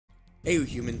Hey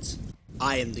humans,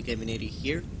 I am the Gaminator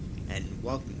here, and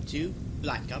welcome to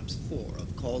Black Ops 4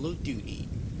 of Call of Duty.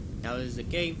 Now this is a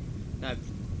game that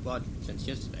I've bought since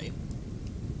yesterday,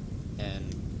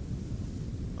 and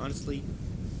honestly,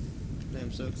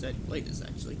 I'm so excited to play this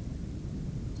actually.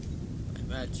 My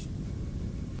match.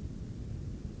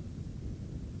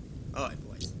 Alright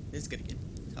boys, this is gonna get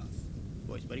tough.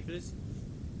 Boys, ready for this?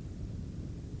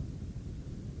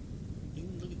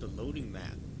 Even look at the loading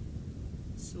map.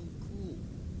 So cool.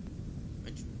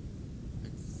 Let's see.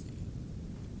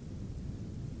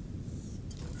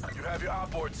 You have your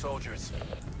outboard soldiers.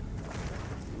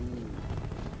 Ooh.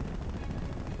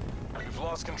 You've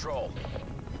lost control.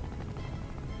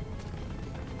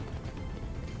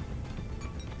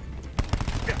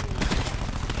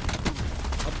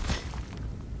 Oh.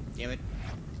 Damn it.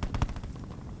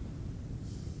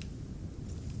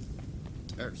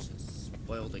 Earth is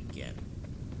spoiled again.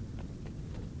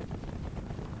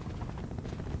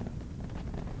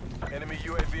 Enemy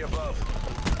UAV above.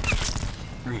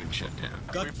 Room shut down.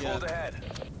 Gotcha. We pulled ahead.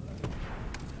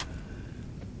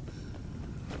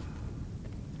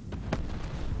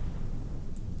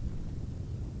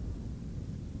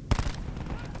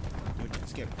 Dude,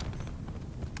 skip.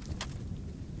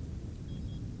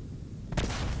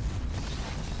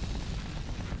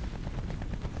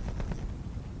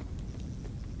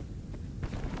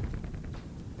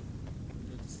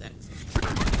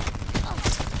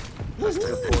 What's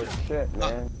that? Good for shit,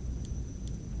 man.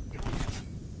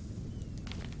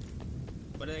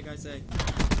 What did that guy say?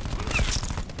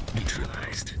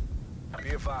 Neutralized. Be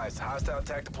advised, hostile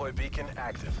attack deploy beacon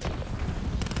active.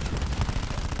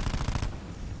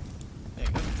 There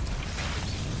you go.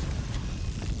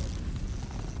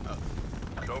 Oh.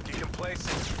 Don't get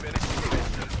complacent. Finish the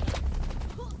mission.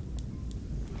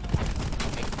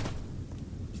 Hey.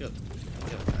 Chill.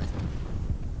 Chill, guys.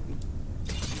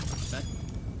 That.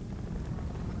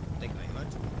 Thank you very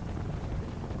much.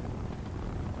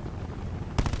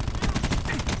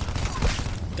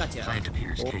 Gotcha. Plant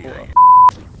appears KIA.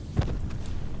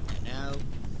 And now,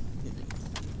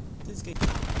 this game.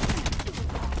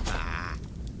 Ah.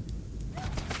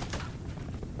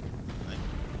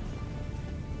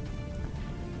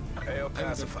 AO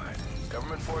pacified.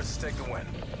 Government forces take the win.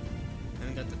 I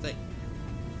haven't got the thing.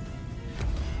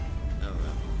 Oh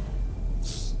well.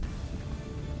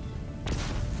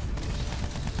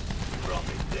 Drop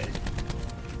it dead.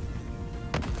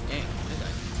 Dang, that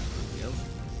guy. Yo.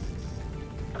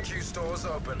 Q stores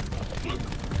open.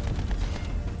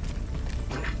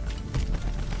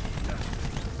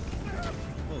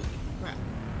 Holy crap.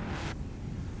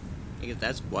 I guess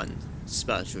that's one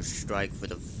special strike for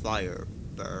the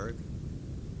Firebird.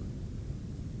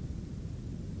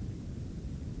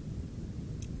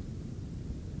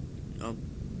 Oh.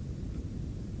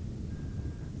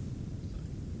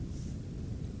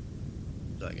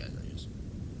 Sorry guys, I just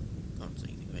can't say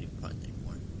anything of any puns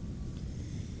anymore.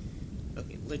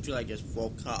 Okay, literally I just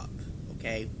woke up,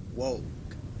 okay? Woke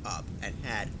up and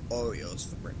had Oreos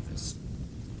for breakfast.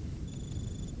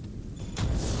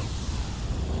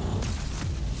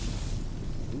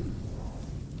 Ooh.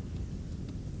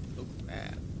 Oh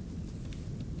crap.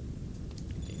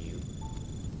 Continue.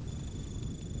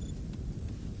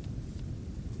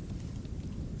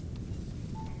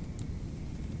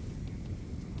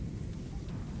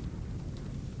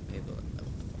 Maybe level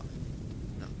 5.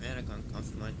 No, man, I can't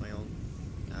customize my own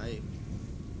guy.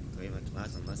 Create my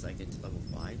class unless I get to level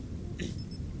 5.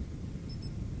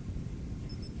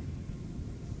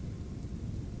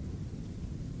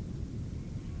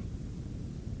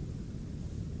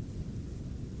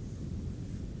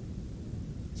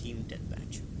 Team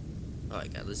deathmatch.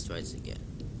 Alright guys, let's try this again.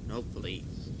 Hopefully,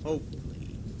 I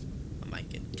might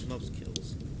get the most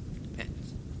kills.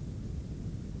 Depends.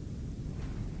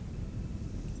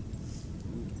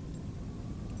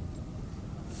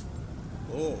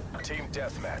 Ooh. Oh, Team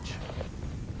deathmatch.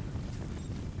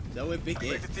 is that what big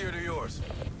Make is? the theater yours.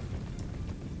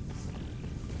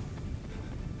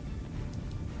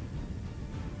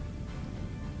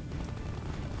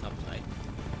 Upside.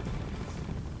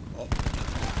 Oh.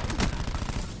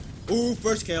 Ooh,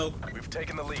 first kill. We've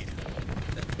taken the lead.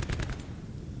 I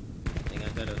think I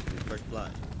got a first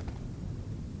blood.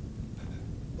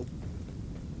 Oh.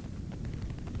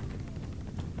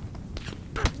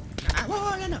 Ah,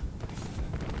 whoa, no.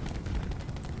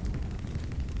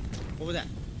 What was that?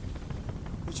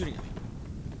 Who's shooting at me?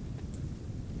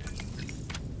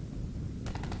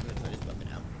 I'm gonna try this weapon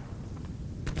out.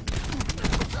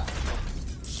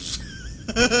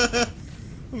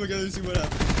 Oh my god, let's see what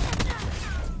happens.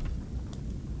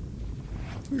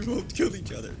 We both killed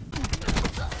each other.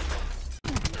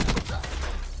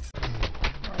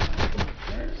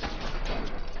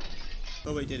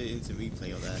 Oh, I did an instant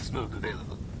replay of that. Smoke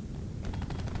available.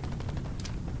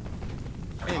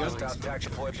 There you go. Hostile attack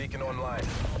deploy beacon online.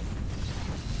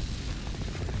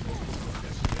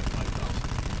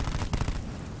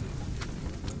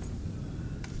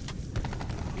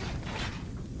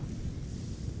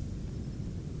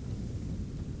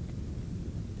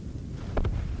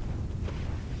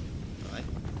 Alright.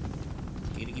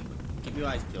 You gotta keep your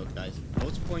eyes peeled, guys.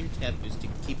 Most important tip is to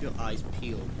keep your eyes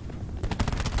peeled.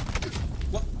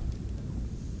 What?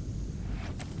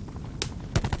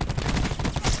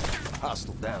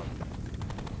 Hostile down.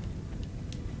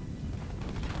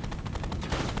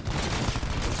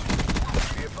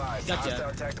 Be advised, Gotcha. hostile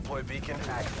attack deploy beacon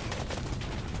active.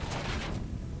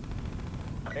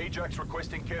 Ajax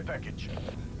requesting care package.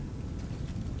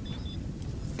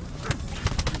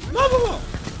 Whoa, whoa, whoa!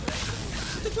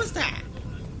 What the fuck was that?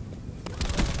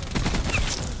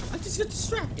 I just got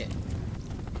distracted.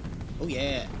 Oh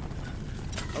yeah.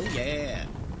 Oh yeah.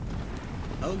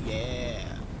 Oh yeah.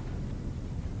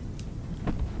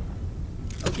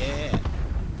 Oh yeah.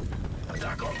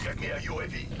 Attack on, get me a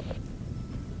UAV.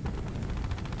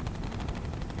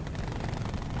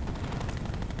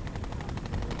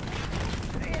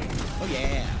 Oh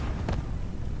yeah.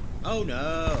 Oh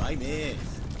no, I missed.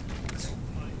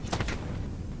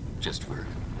 Just work,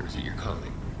 or is it your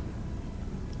calling?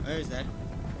 Where is that?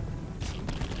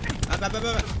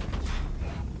 Up.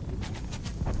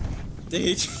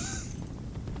 Dude.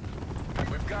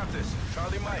 We've got this.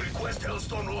 Charlie Mike. Request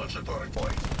Hellstone launchatory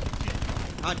point.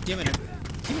 Ah, damn it,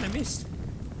 I missed.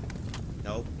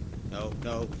 No.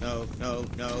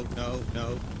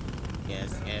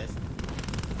 Yes.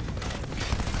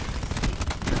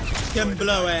 Can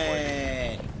blow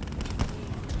it.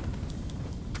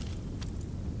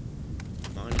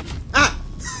 Come on. Ah!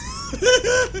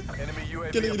 Enemy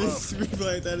UAV Gonna above.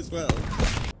 replay that as well.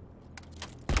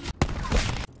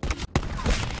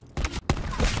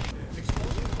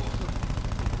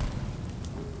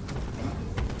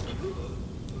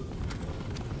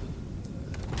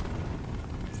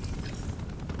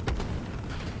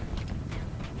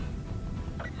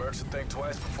 Mercs should think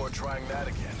twice before trying that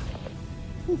again.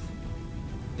 Whew.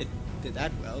 Did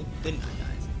that well, didn't I,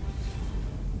 guys?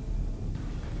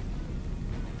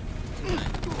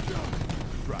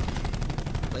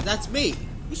 Like, that's me.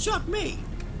 You shot me.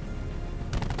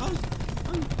 I'm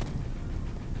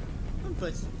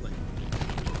placed to play.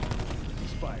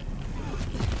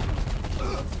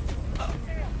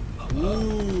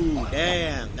 Ooh,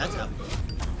 damn, that's up.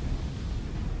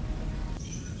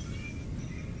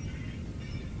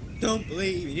 Don't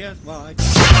believe me, just watch.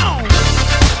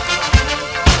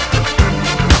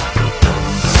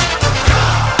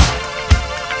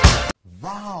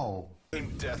 Wow.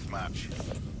 Team deathmatch.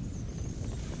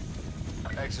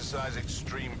 Exercise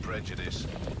extreme prejudice.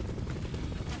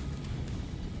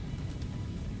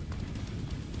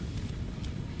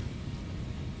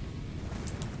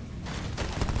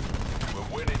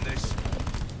 We're winning this.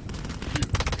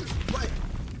 What?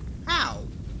 How?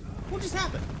 What just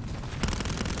happened?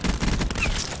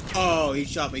 Oh, he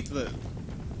shot me through.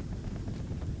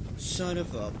 Son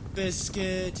of a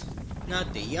biscuit.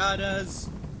 Not the yadas.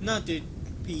 Not the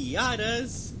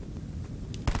piatas.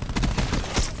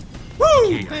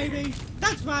 Woo, Yeah. baby.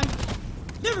 That's right.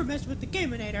 Never mess with the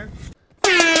Gaminator.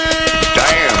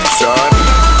 Damn, son.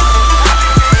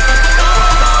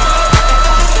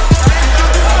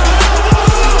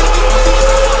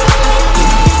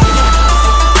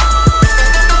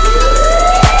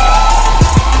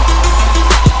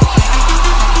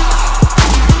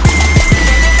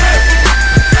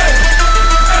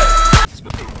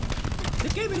 The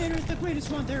Gaminator is the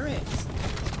greatest one there is.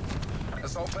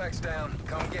 Assault pack's down.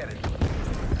 Come get it.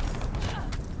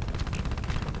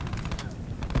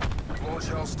 Launch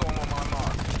Hellstorm on my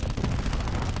mark.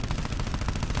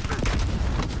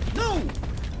 No!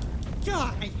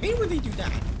 God, I hate when they do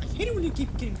that. I hate it when you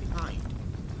keep getting behind.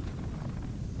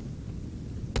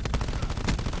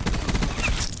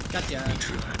 Gotcha.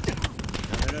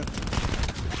 No.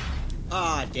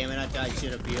 Ah, damn it, I died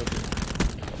shit up here.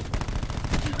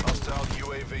 Hostile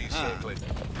UAV circling.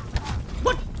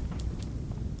 What?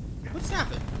 What's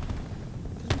happened?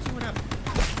 Let's see what happened.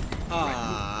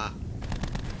 Ah.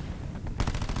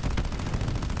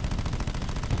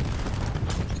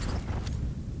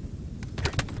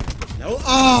 No.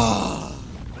 Ah.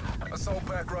 Assault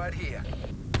pack right here.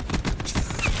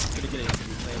 Gonna get it.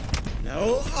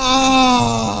 No.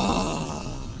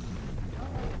 Ah.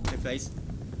 Good face.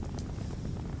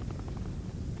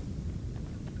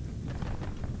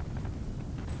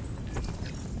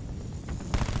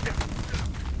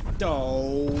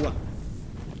 No. I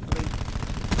mean,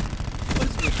 what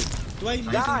is with this? Do I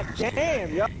miss God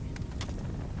damn, yo.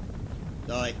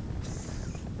 Die.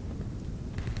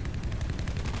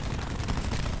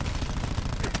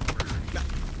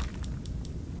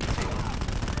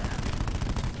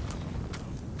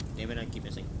 Damn it, I keep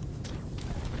missing.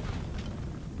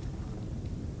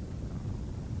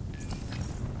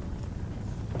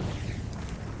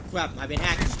 Crap, I've been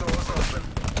hacked. Stores open.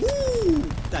 Woo!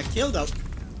 That killed though.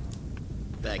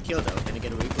 That killed though. Can I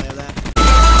get a replay of that?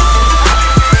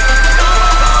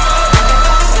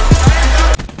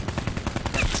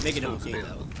 Make it OG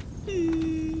though.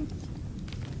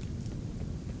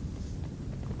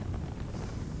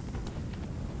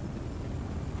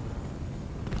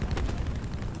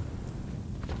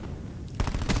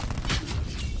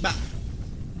 Bah!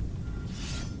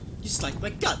 Just like my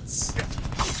guts.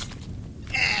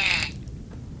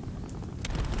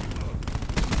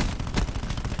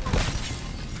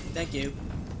 Thank you.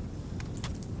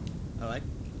 Alright.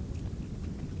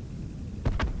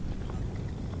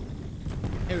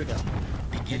 Here we go.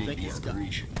 Beginning Make the this go.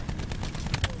 operation.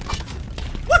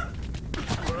 What?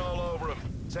 We're all over him.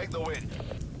 Take the win.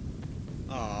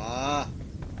 Aww.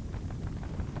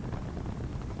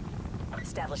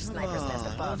 Establish sniper's nest I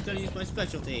was above. gonna use my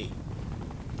specialty.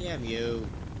 Damn you.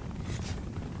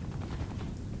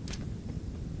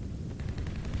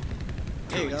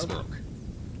 There you Throwing go. smoke.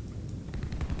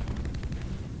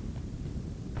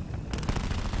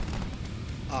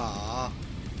 Aww.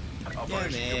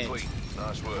 Operation it. complete.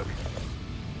 Nice work.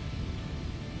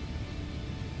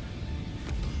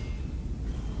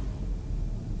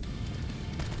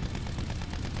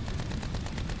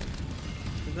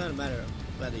 It's not a matter of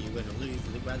whether you win or lose,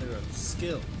 it's a matter of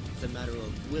skill. It's a matter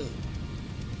of will.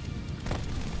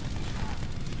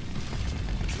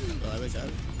 Well, I wish I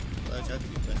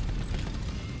could be best.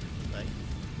 Like,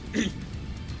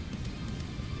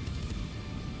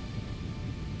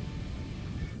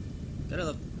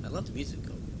 I love the music,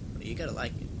 but you gotta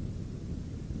like it.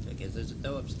 Because there's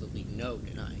absolutely no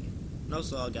denying it. And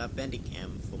also, I got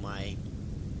Bandicam for my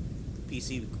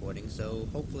PC recording, so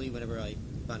hopefully, whenever I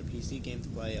find a PC game to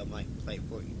play, I might play it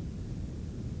for you.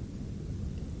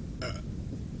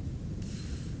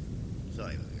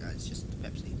 Sorry, guys, it's just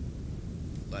Pepsi.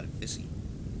 A lot of fizzy.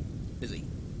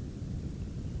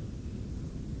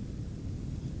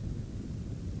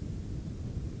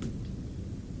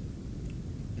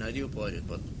 And I do apologize,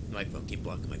 but the microphone keep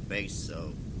blocking my face,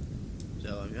 so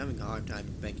I'm having a hard time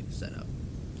making the setup.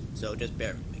 So just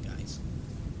bear with me, guys.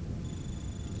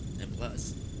 And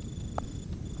plus,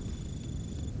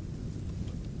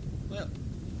 well,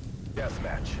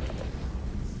 Deathmatch.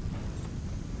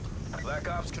 Black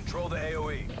Ops control the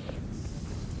AOE.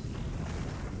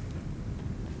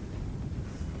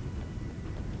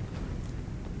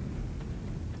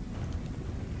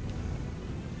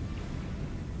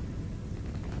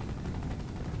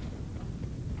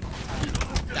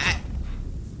 that.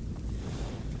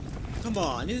 Come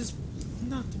on, this is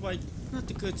not the right, not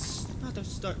the good, not the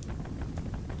start,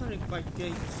 not a right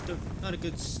game, not a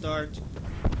good start.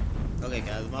 Okay,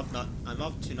 guys, I'm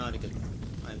off to not a good.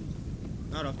 I'm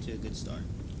not off to a good start.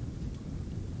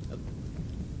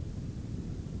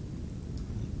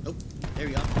 Oh, there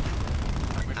we go.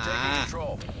 We've taken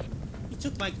control. You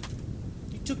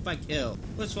took my kill.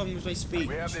 What's wrong with my speech?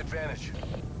 We have the advantage.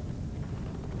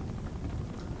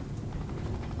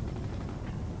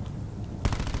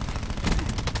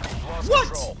 Lost What?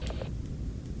 control.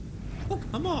 Oh,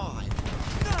 come on.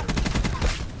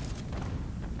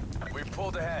 We've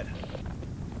pulled ahead.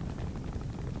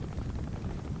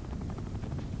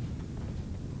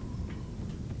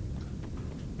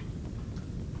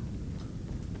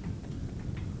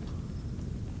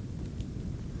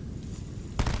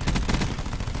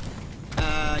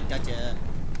 Gotcha.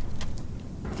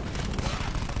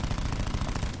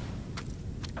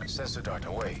 Sensor dart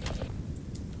away.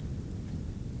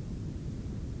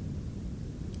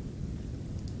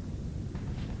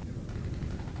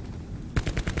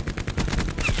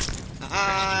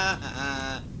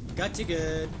 Got you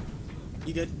good.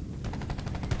 You good?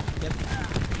 Yep.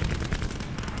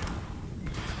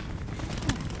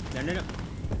 No.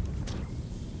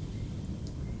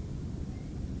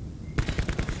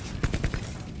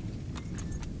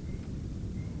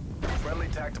 Friendly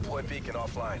TAC deployed beacon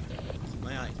offline.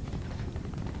 My eye.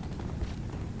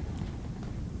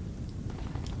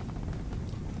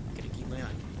 Gotta keep my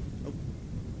eye. Oh.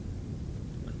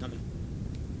 I'm coming.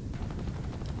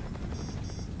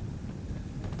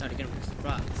 Not again with a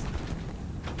surprise.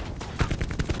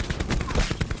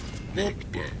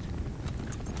 Vic dead.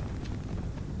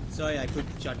 Sorry, I put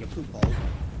shot your poop hole.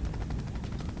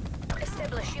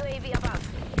 Establish UAV above.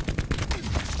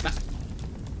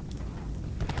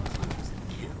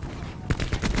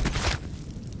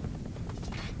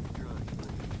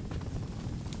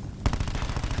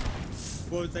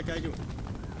 What was that guy doing?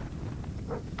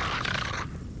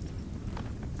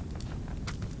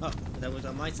 Oh, that was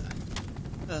on my side.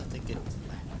 Oh, thank goodness.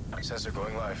 Sensor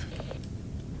going live.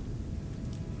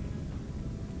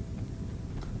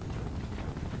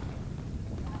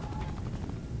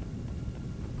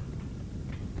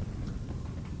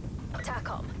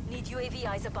 TACOM, need UAV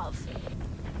eyes above.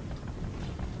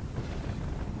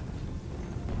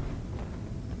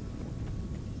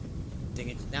 Dang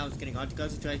it, now it's getting hard to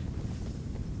concentrate.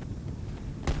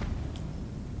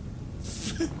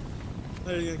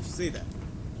 I didn't actually see that.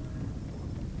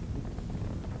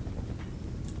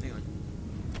 Hang on.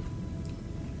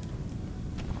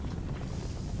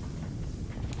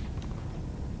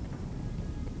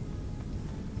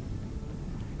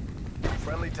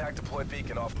 Friendly TAC deployed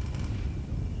beacon off.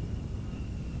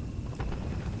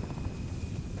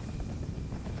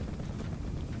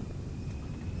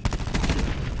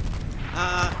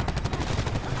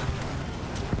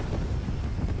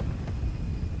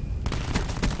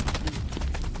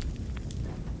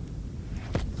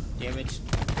 Damn it.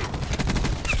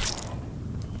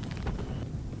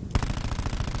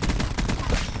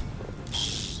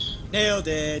 Nailed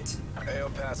it. AO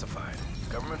pacified.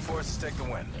 Government forces take the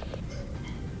win.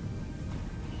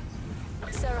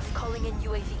 Seraph calling in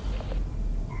UAV.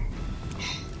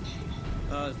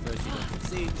 Oh, first you don't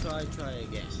succeed. Try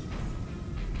again.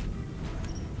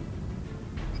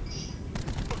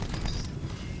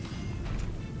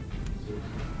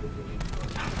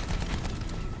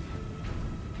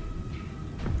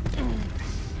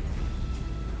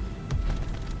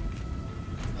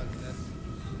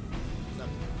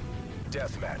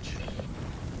 Deathmatch.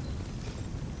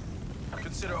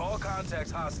 Consider all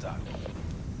contacts hostile.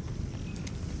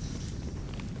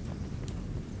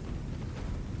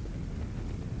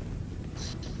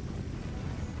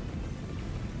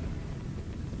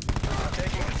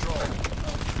 Taking control.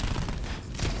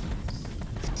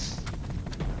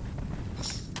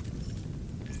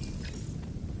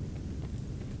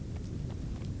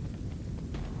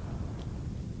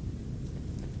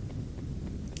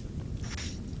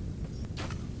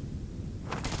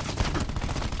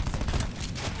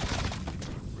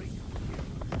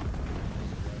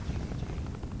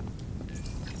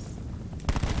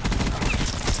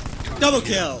 Double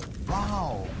kill!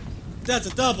 Wow. That's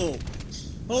a double!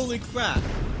 Holy crap!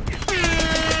 Damn,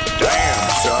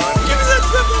 son. Give me that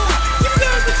triple! Give me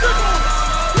that the triple!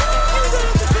 Give me that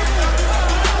the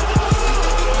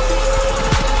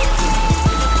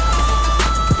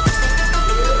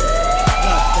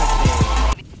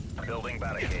triple! Building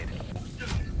barricade.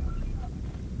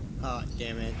 Oh,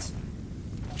 damn it.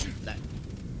 That.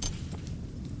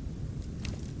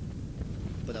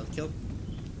 But I'll kill.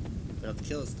 But I'll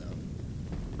kill us though.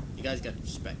 You guys gotta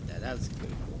respect that. That was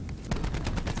pretty cool.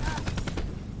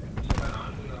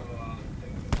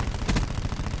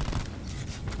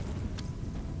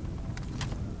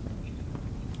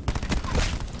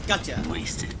 Gotcha.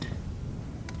 Wasted.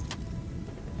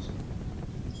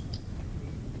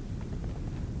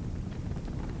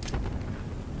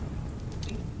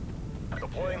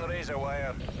 Deploying laser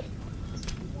wire.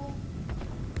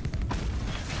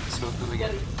 Smoke moving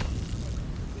in.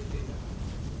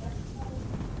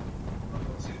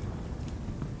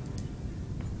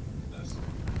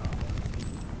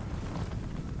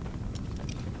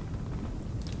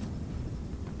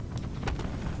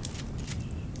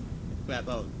 Grab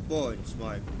out board,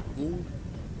 smart fool.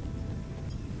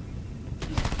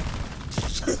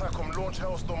 SATCOM launch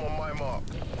Hellstorm on my mark.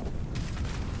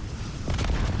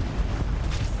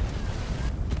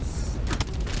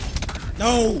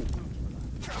 No!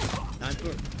 Time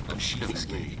for. I'm shooting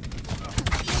escape.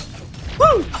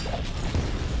 Woo!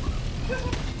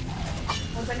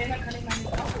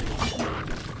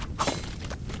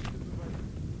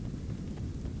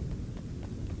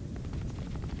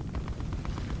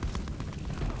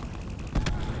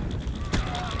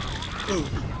 Ooh.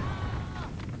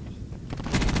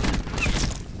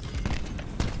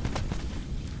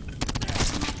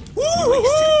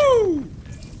 Woo-hoo-hoo!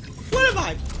 What am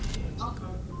I?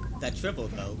 That triple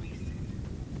though.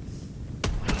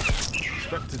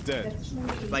 Stuck to dead.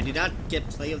 If I did not get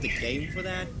play of the game for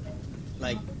that,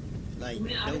 like no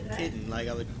kidding, like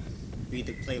I would be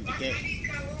the play of the game.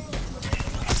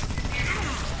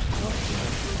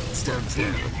 It's down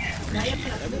 10.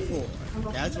 Level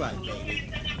 4. That's right,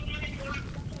 baby.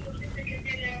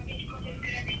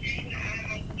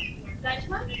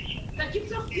 Da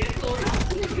gibt's auch Gürtel, oder?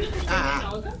 Viele Gürtel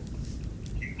genauso.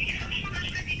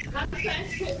 Kannst du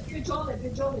eins für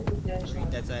Johnny bitte?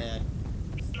 That's I had.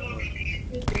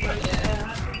 Bitte, weil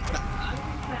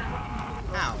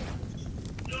Ow.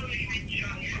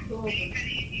 Look,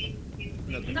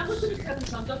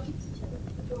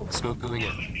 Smoke going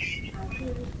out.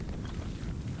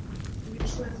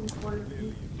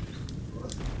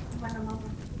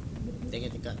 they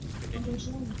get the gun.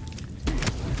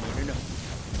 No.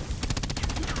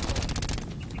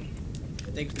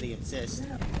 Thanks for the assist.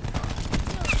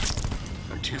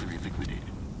 Artillery liquidated.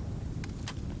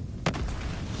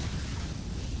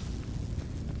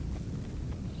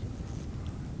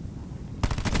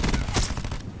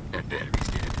 That battery's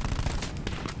dead.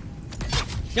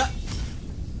 Yeah.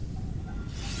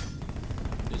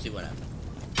 Let's see what happened.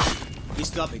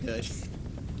 He's got me good.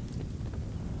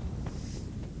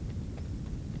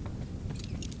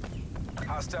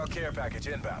 Hostile care package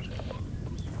inbound.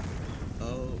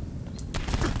 Oh.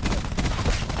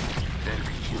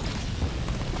 Battery killed.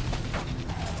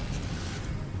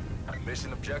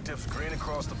 Mission objectives green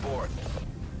across the board.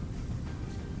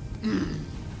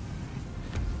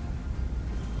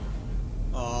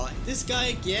 Oh, this guy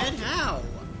again? How?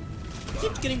 He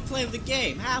keeps getting play of the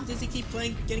game. How does he keep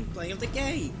getting play of the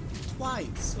game?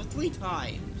 Twice or 3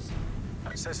 times.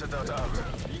 Sacerdote out.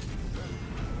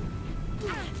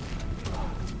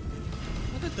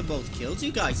 Look at the most kills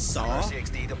you guys saw.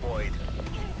 RCXD deployed.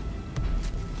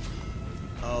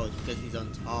 Oh, it's because he's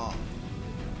on top.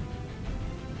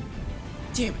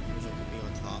 Damn it, I wish I could be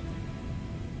on top.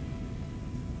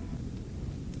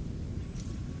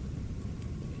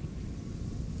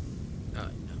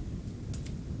 Alright, now.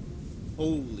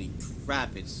 Holy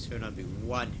crap, it's gonna be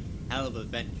one hell of an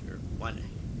adventure. One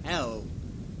hell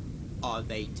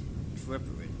of a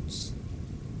tripperance.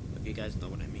 If you guys know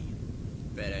what I mean.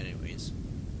 But anyways,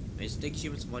 thank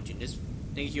you so much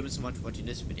for watching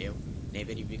this video. And if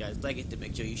any of you guys like it, then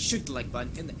make sure you shoot the like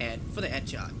button in the ad for the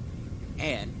headshot.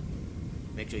 And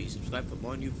make sure you subscribe for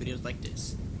more new videos like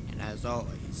this. And as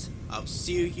always, I'll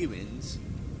see you humans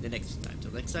the next time.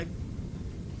 Till next time.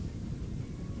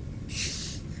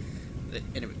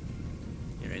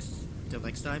 Anyways, till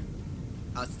next time.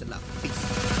 Hasta la.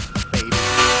 Peace.